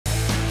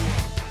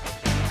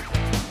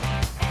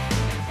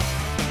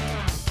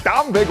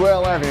I'm Big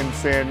Will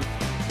Evanson,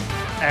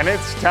 and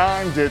it's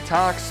time to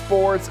talk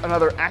sports.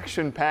 Another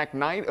action-packed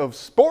night of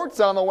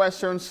sports on the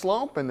Western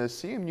Slope, and the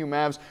CMU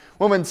Mavs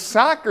women's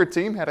soccer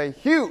team had a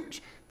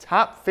huge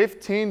top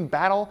 15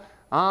 battle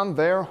on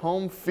their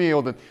home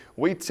field. And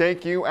we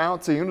take you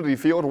out to Unity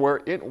Field,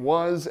 where it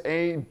was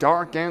a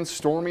dark and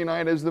stormy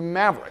night as the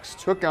Mavericks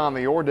took on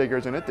the Ore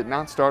Diggers, and it did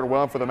not start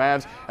well for the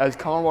Mavs as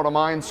Colorado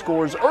Mines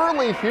scores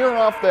early here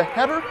off the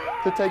header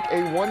to take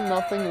a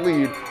 1-0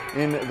 lead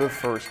in the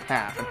first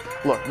half. And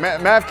look,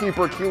 Mav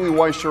keeper Keely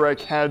Weischerek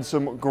had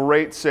some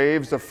great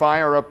saves to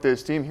fire up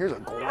this team. Here's a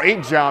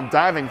great job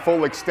diving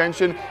full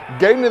extension,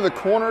 getting to the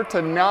corner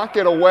to knock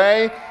it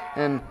away,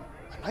 and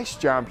nice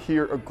job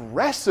here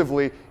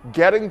aggressively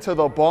getting to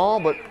the ball,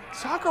 but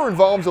soccer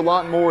involves a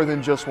lot more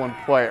than just one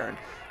player. And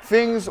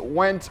things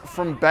went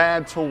from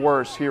bad to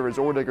worse here as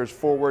Ore Diggers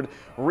forward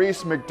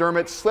Reese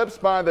McDermott slips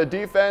by the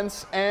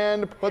defense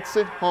and puts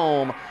it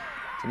home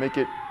to make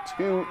it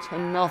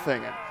 2-0.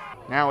 And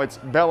now it's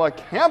Bella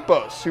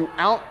Campos who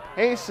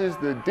outpaces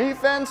the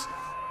defense.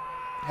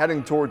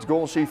 Heading towards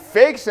goal, she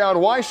fakes out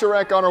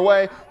Weischerek on her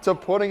way to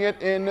putting it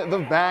in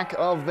the back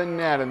of the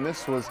net, and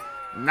this was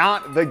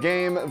not the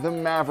game the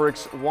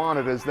Mavericks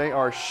wanted, as they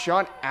are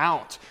shut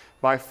out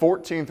by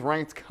 14th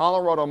ranked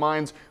Colorado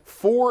Mines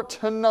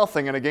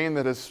 4-0 in a game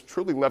that has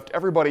truly left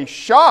everybody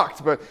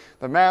shocked. But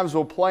the Mavs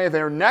will play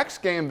their next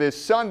game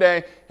this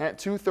Sunday at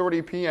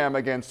 2:30 p.m.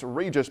 against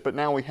Regis. But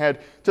now we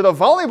head to the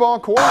volleyball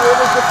court, where it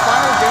was the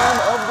final game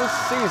of the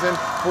season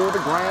for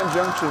the Grand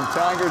Junction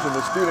Tigers, and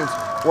the students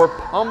were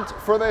pumped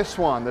for this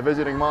one. The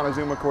visiting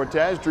Montezuma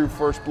Cortez drew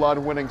first blood,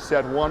 winning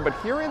set 1, but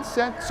here in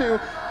set 2,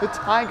 the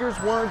Tigers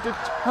were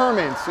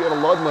determined. Seattle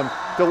Ludlam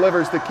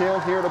delivers the kill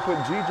here to put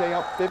GJ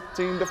up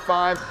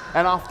 15-5,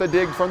 and off the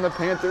dig from the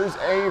Panthers,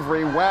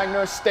 Avery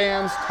Wagner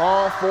stands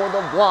tall for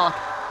the block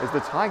as the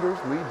Tigers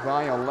lead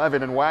by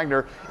 11, and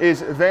Wagner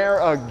is there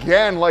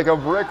again like a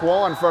brick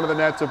wall in front of the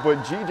net to put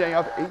GJ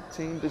up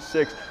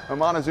 18-6.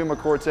 Montezuma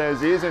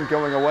Cortez isn't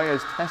going away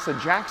as Tessa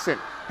Jackson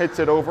hits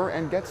it over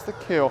and gets the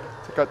kill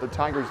to cut the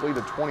Tigers lead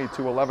to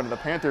 22-11. And the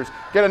Panthers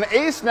get an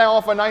ace now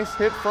off a nice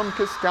hit from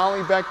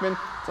Kaskali Beckman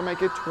to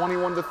make it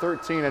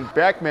 21-13. And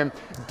Beckman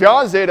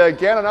does it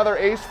again, another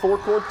ace for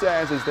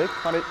Cortez as they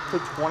cut it to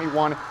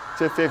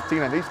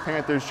 21-15. And these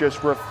Panthers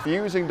just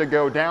refusing to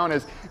go down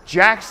as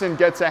Jackson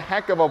gets a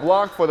heck of a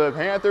block for the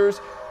Panthers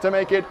to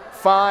make it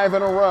 5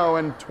 in a row,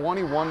 and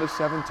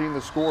 21-17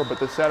 the score. But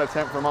the set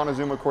attempt from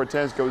Montezuma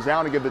Cortez goes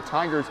out to give the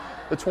Tigers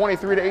the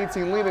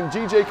 23-18 lead, and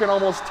GJ can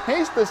almost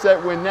taste the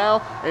set win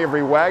now.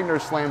 Avery Wagner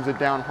slams it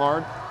down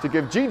hard to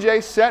give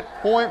GJ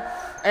set point,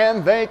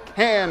 and they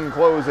can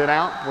close it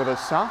out with a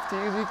soft,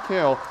 easy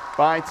kill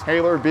by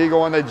Taylor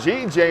Beagle, and the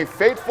GJ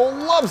faithful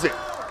loves it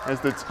as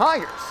the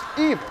Tigers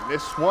even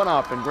this one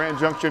up, and Grand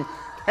Junction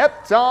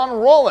kept on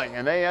rolling,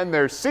 and they end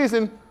their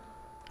season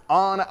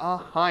on a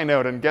high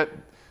note and get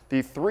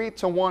the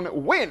 3-1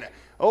 win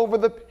over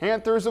the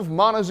Panthers of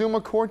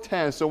Montezuma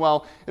Cortez. So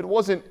while it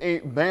wasn't a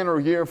banner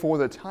year for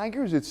the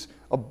Tigers, it's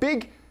a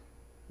big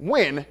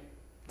win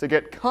to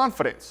get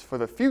confidence for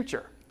the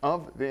future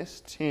of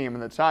this team.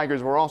 And the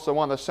Tigers were also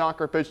on the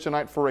soccer pitch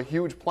tonight for a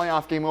huge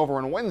playoff game over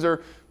in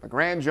Windsor. The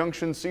Grand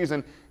Junction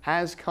season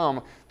has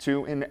come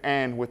to an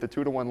end with the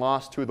 2-1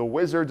 loss to the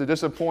Wizards, a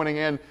disappointing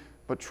end,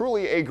 but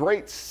truly a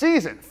great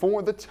season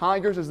for the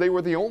Tigers, as they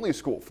were the only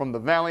school from the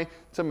Valley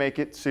to make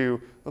it to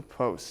the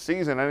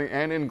postseason.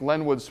 And in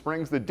Glenwood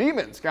Springs, the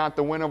Demons got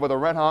the win over the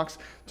Redhawks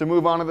to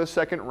move on to the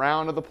second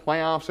round of the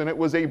playoffs, and it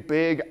was a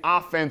big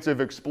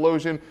offensive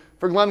explosion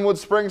for Glenwood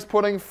Springs,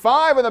 putting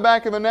 5 in the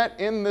back of the net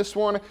in this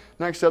one.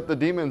 Next up, the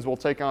Demons will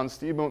take on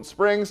Steamboat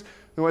Springs,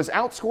 who has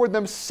outscored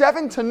them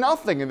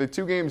 7-0 in the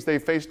 2 games they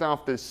faced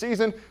off this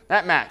season.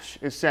 That match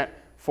is set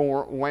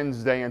for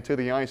Wednesday. And to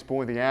the ice,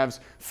 boy, the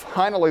Avs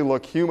finally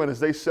look human as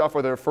they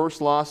suffer their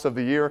first loss of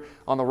the year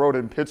on the road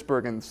in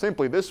Pittsburgh. And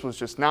simply, this was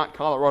just not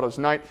Colorado's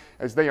night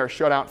as they are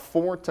shut out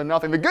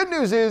 4-0. The good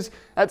news is,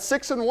 at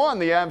 6-1,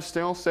 the Avs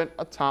still sit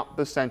atop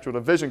the Central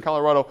Division.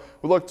 Colorado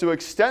will look to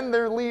extend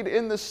their lead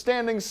in the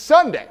standings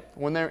Sunday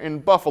when they're in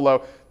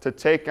Buffalo to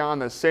take on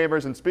the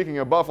Sabres. And speaking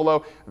of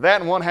Buffalo,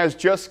 that one has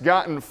just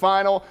gotten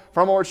final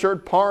from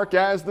Orchard Park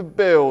as the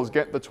Bills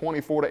get the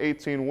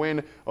 24-18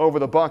 win over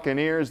the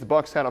Buccaneers. The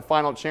Bucs had a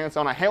final chance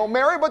on a Hail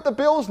Mary, but the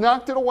Bills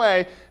knocked it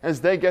away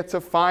as they get to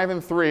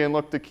 5-3 and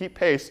look to keep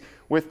pace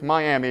with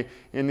Miami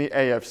in the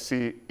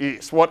AFC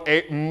East. What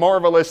a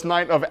marvelous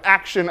night of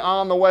action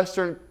on the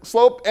Western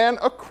Slope and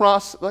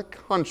across the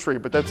country.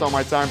 But that's all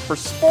my time for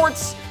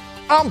sports.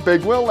 I'm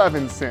Big Will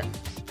Evanson.